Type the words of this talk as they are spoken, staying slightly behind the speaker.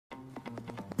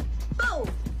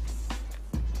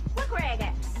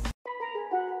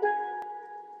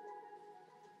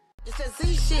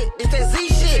shit, this that Z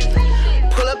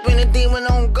shit. Pull up in a demon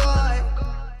on guard.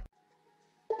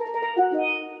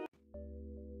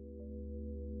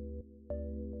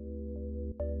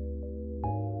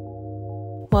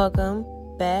 Welcome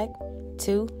back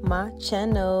to my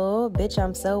channel. Bitch,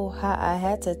 I'm so hot I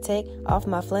had to take off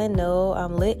my flannel.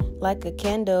 I'm lit like a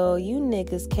candle. You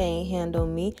niggas can't handle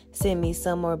me. Send me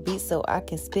some more beats so I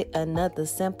can spit another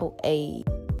sample. Ayy,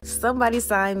 somebody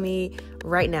sign me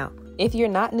right now. If you're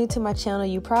not new to my channel,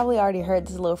 you probably already heard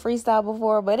this little freestyle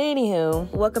before, but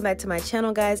anywho, welcome back to my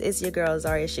channel, guys. It's your girl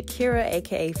Zaria Shakira,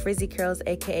 aka frizzeecurlz,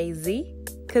 aka Z,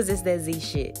 cause it's that Z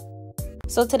shit.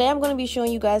 So today I'm going to be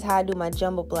showing you guys how I do my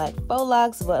jumbo black faux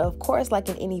locks, but of course, like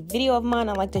in any video of mine,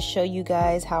 I like to show you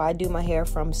guys how I do my hair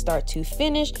from start to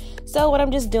finish. So what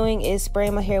I'm just doing is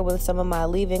spraying my hair with some of my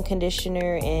leave-in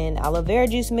conditioner and aloe vera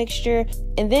juice mixture,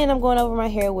 and then I'm going over my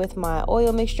hair with my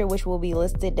oil mixture, which will be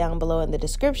listed down below in the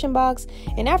description box.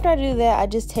 And after I do that, I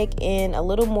just take in a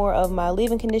little more of my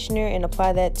leave-in conditioner and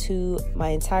apply that to my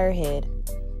entire head.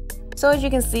 So as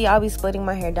you can see, I'll be splitting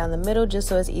my hair down the middle just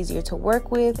so it's easier to work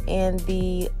with. And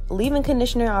the leave-in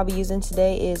conditioner I'll be using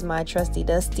today is my trusty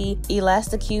dusty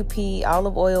Elastic QP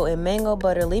olive oil and mango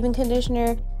butter leave-in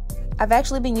conditioner. I've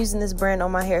actually been using this brand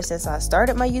on my hair since I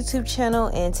started my YouTube channel,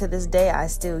 and to this day I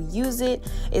still use it.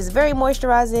 It's very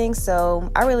moisturizing, so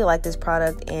I really like this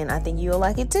product and I think you'll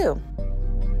like it too.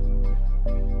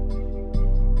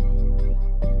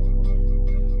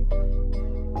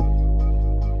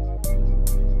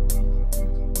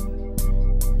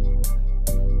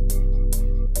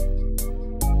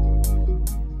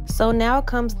 So now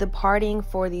comes the parting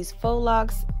for these faux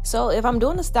locks. So if I'm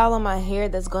doing a style on my hair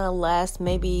that's gonna last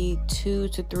maybe 2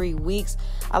 to 3 weeks,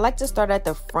 I like to start at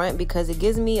the front because it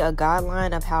gives me a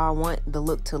guideline of how I want the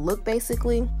look to look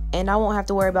basically. And I won't have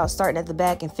to worry about starting at the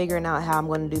back and figuring out how I'm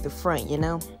gonna do the front, you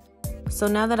know? So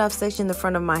now that I've sectioned the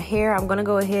front of my hair, I'm gonna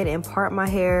go ahead and part my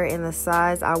hair in the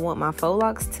size I want my faux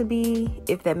locks to be,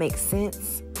 if that makes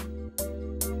sense.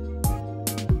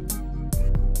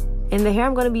 And the hair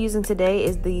I'm going to be using today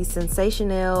is the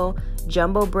Sensationnel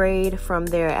Jumbo Braid from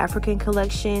their African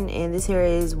collection. And this hair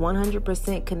is 100%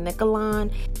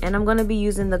 Nicolina. And I'm going to be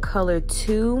using the color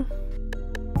 2.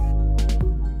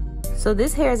 So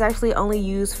this hair is actually only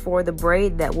used for the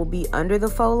braid that will be under the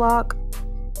faux lock.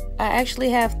 I actually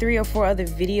have 3 or 4 other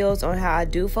videos on how I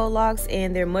do faux locks,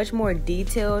 and they're much more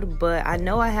detailed, but I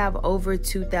know I have over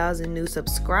 2,000 new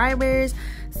subscribers,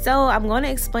 so I'm going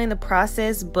to explain the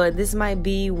process, but this might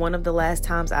be one of the last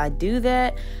times I do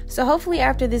that. So hopefully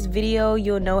after this video,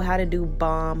 you'll know how to do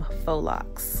bomb faux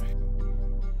locks.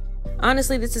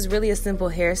 Honestly, this is really a simple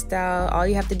hairstyle. All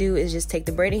you have to do is just take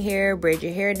the braiding hair, braid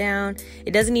your hair down.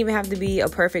 It doesn't even have to be a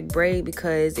perfect braid,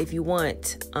 because if you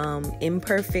want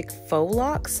imperfect faux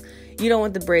locks, you don't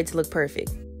want the braid to look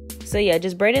perfect. So yeah,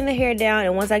 just braiding the hair down,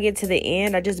 and once I get to the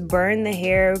end, I just burn the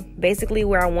hair basically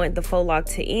where I want the faux lock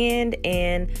to end,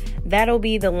 and that'll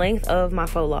be the length of my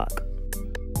faux lock.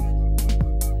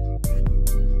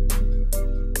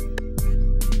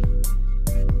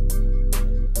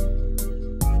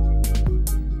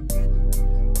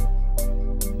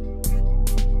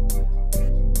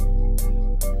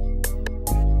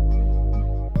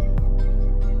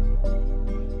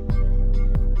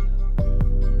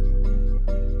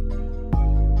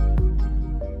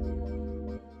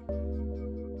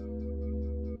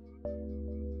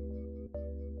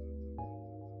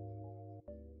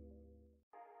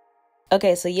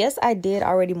 Okay, so yes, I did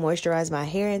already moisturize my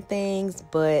hair and things,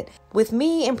 but with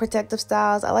me in protective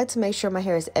styles, I like to make sure my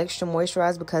hair is extra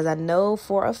moisturized, because I know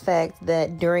for a fact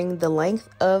that during the length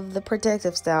of the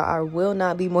protective style, I will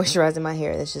not be moisturizing my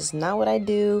hair. That's just not what I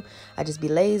do. I just be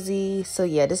lazy. So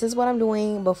yeah, this is what I'm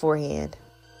doing beforehand.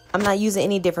 I'm not using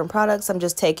any different products. I'm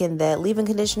just taking that leave-in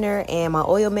conditioner and my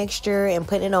oil mixture and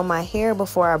putting it on my hair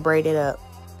before I braid it up.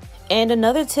 And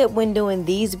another tip when doing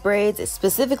these braids,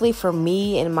 specifically for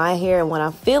me and my hair and what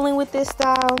I'm feeling with this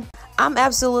style, I'm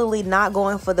absolutely not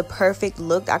going for the perfect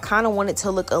look. I kind of want it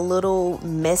to look a little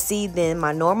messy than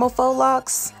my normal faux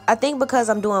locks. I think because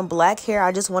I'm doing black hair,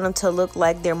 I just want them to look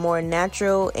like they're more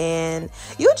natural, and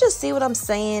you'll just see what I'm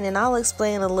saying, and I'll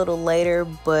explain a little later.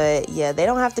 But yeah, they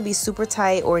don't have to be super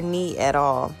tight or neat at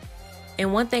all.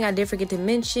 And one thing I did forget to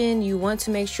mention, you want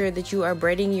to make sure that you are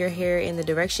braiding your hair in the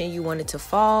direction you want it to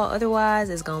fall. Otherwise,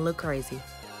 it's gonna look crazy.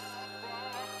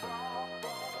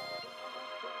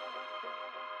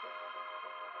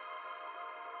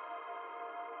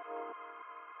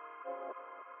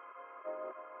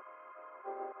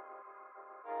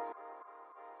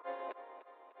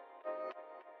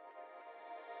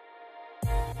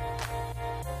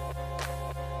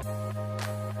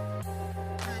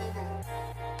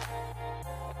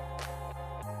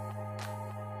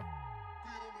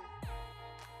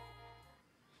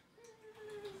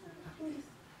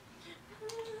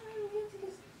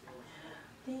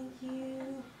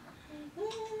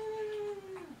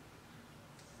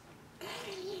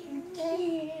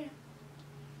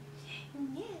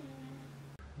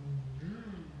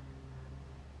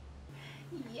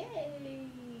 Yay!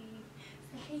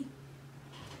 Say hey.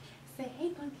 Say hey,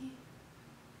 pumpkin.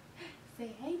 Say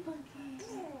hey, pumpkin.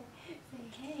 Say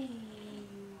hey.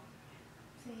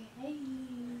 Say hey.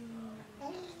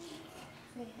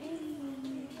 Say hey.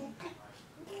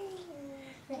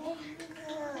 Say hey.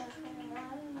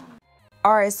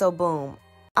 Alright, so boom.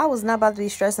 I was not about to be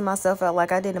stressing myself out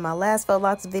like I did in my last Faux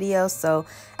Locs video, so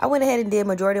I went ahead and did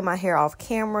majority of my hair off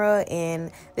camera,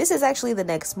 and this is actually the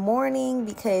next morning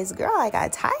because, girl, I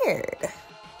got tired.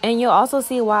 And you'll also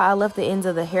see why I left the ends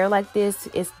of the hair like this.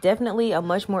 It's definitely a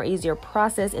much more easier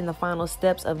process in the final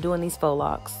steps of doing these Faux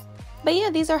Locs. But yeah,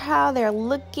 these are how they're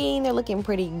looking. They're looking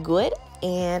pretty good,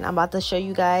 and I'm about to show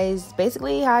you guys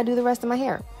basically how I do the rest of my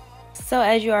hair. So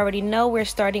as you already know, we're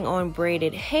starting on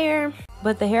braided hair,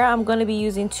 but the hair I'm going to be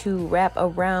using to wrap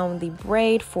around the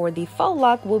braid for the Faux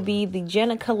Loc will be the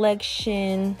Jenna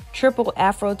Collection Triple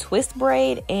Afro Twist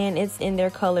Braid, and it's in their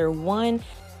color 1.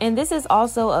 And this is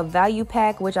also a value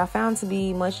pack, which I found to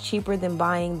be much cheaper than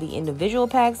buying the individual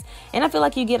packs, and I feel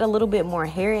like you get a little bit more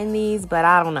hair in these, but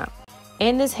I don't know.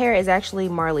 And this hair is actually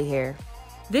Marley hair.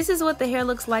 This is what the hair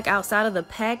looks like outside of the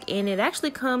pack, and it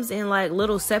actually comes in like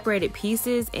little separated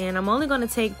pieces, and I'm only going to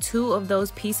take 2 of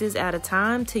those pieces at a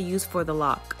time to use for the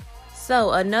lock.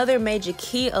 So another major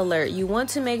key alert, you want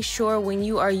to make sure when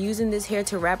you are using this hair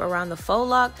to wrap around the Faux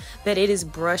Loc that it is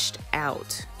brushed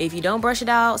out. If you don't brush it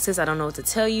out, sis, I don't know what to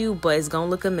tell you, but it's gonna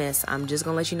look a mess. I'm just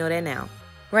gonna let you know that now.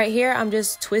 Right here, I'm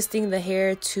just twisting the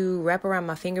hair to wrap around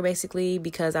my finger basically,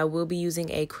 because I will be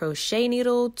using a crochet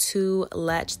needle to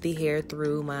latch the hair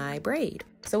through my braid.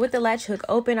 So with the latch hook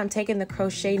open, I'm taking the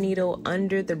crochet needle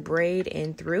under the braid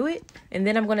and through it. And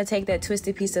then I'm going to take that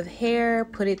twisted piece of hair,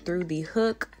 put it through the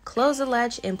hook, close the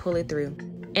latch, and pull it through.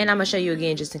 And I'm going to show you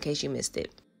again just in case you missed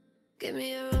it. Give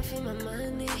me a run for my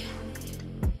money.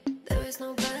 There is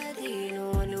nobody, no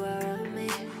one around me.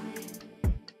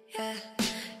 Yeah.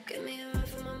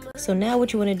 So now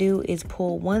what you want to do is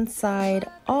pull one side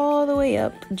all the way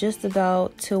up just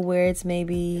about to where it's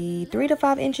maybe 3 to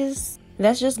 5 inches.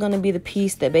 That's just going to be the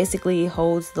piece that basically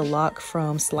holds the lock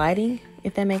from sliding,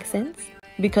 if that makes sense.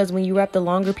 Because when you wrap the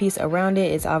longer piece around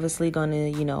it, it's obviously going to,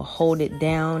 you know, hold it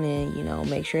down and, you know,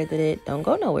 make sure that it don't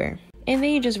go nowhere. And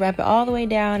then you just wrap it all the way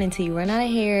down until you run out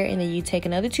of hair, and then you take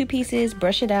another 2 pieces,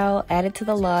 brush it out, add it to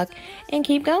the lock, and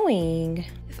keep going.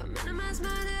 If I minimize my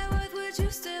net worth, would you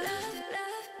still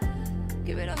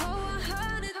give it a whole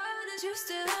 100, you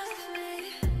still love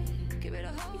me? Give it a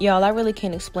whole. Y'all, I really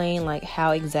can't explain like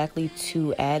how exactly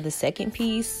to add the second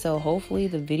piece, so hopefully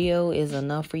the video is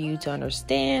enough for you to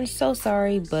understand. So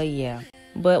sorry, but yeah.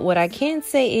 But what I can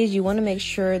say is you want to make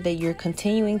sure that you're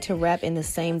continuing to wrap in the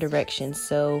same direction.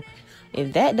 So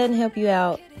if that doesn't help you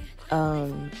out,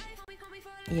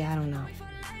 yeah, I don't know.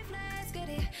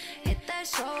 Hit that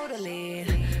shoulder lean.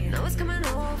 Know it's coming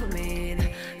over me.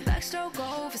 Backstroke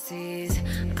overseas.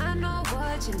 I know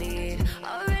what you need.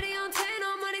 Already on 10,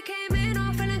 all money came in.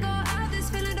 All feeling go out. This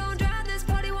feeling don't drive. This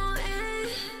party won't end.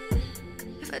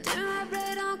 If I didn't have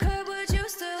blood on curb, would you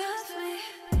still love me?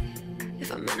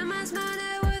 If I minimize my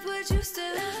net worth, would you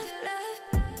still love?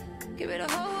 Give it a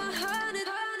whole 100,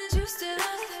 you still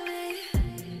love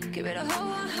me? Give it a whole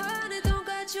 100, don't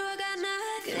got you, I got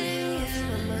nothing. Give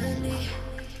me my money.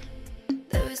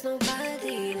 There is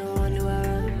nobody, no one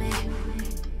around me.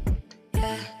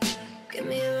 Yeah, give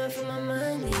me a run for my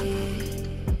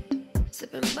money.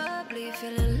 Sipping bubbly,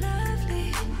 feeling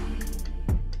lovely.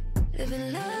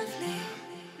 Living lovely.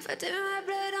 If I didn't have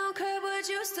blood on curb, would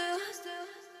you still?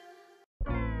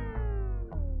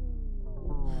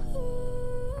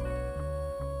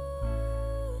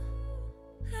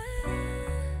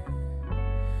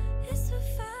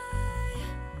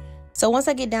 So once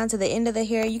I get down to the end of the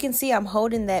hair, you can see I'm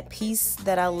holding that piece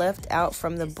that I left out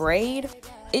from the braid.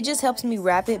 It just helps me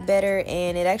wrap it better,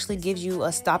 and it actually gives you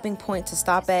a stopping point to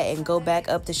stop at and go back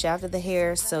up the shaft of the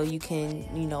hair so you can,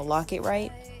 you know, lock it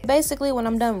right. Basically, when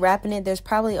I'm done wrapping it, there's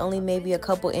probably only maybe a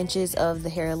couple inches of the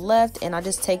hair left, and I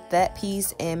just take that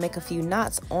piece and make a few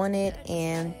knots on it,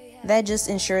 and that just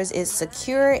ensures it's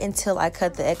secure until I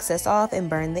cut the excess off and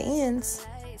burn the ends.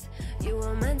 You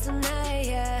were meant tonight,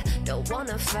 yeah. Don't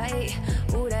wanna fight.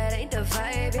 Ooh, that ain't the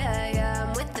vibe, yeah, yeah.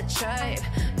 I'm with the tribe.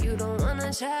 You don't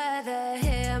wanna try that,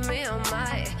 yeah. Me on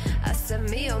my, I said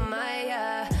me on my,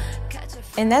 yeah.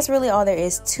 And that's really all there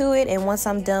is to it. And once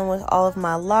I'm done with all of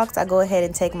my locks, I go ahead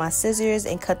and take my scissors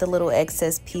and cut the little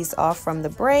excess piece off from the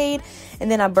braid,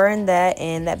 and then I burn that,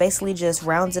 and that basically just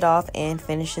rounds it off and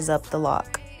finishes up the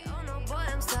lock.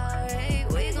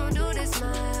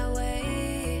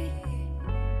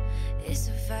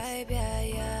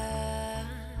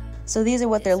 So these are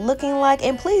what they're looking like,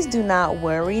 and please do not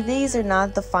worry, these are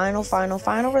not the final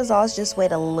results. Just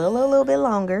wait a little bit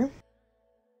longer.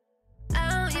 I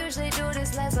don't usually do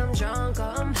this unless I'm drunk or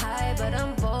I'm high, but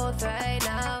I'm both right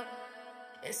now.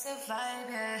 It's a vibe,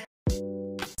 yeah.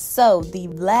 So the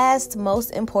last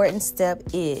most important step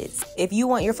is, if you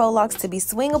want your faux locks to be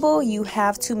swingable, you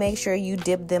have to make sure you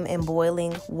dip them in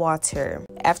boiling water.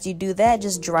 After you do that,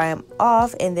 just dry them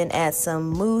off and then add some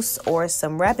mousse or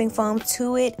some wrapping foam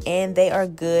to it, and they are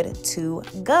good to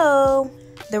go.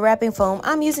 The wrapping foam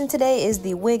I'm using today is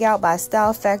the Wig Out by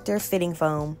Style Factor fitting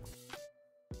foam.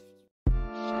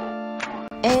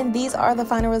 And these are the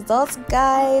final results,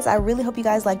 guys. I really hope you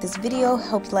guys like this video.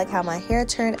 Hope you like how my hair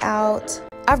turned out.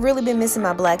 I've really been missing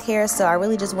my black hair, so I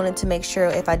really just wanted to make sure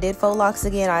if I did faux locks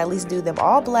again, I at least do them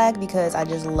all black because I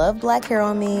just love black hair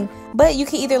on me. But you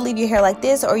can either leave your hair like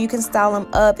this or you can style them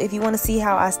up. If you want to see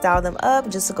how I style them up,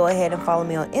 just go ahead and follow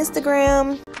me on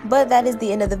Instagram. But that is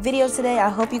the end of the video today. I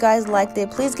hope you guys liked it.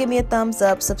 Please give me a thumbs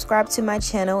up, subscribe to my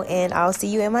channel, and I'll see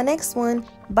you in my next one.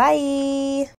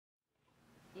 Bye!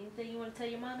 Anything you want to tell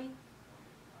your mommy?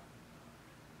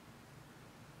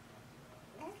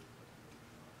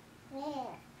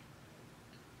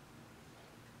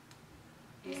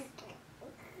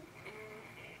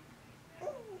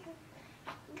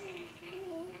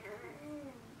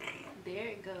 There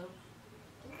it goes.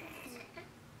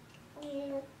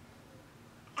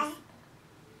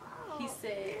 He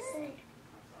says,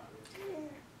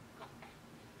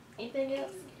 anything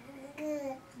else?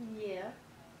 Yeah.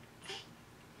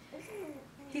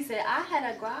 He said, I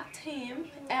had a great time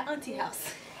at Auntie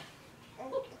house.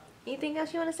 Anything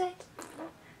else you want to say?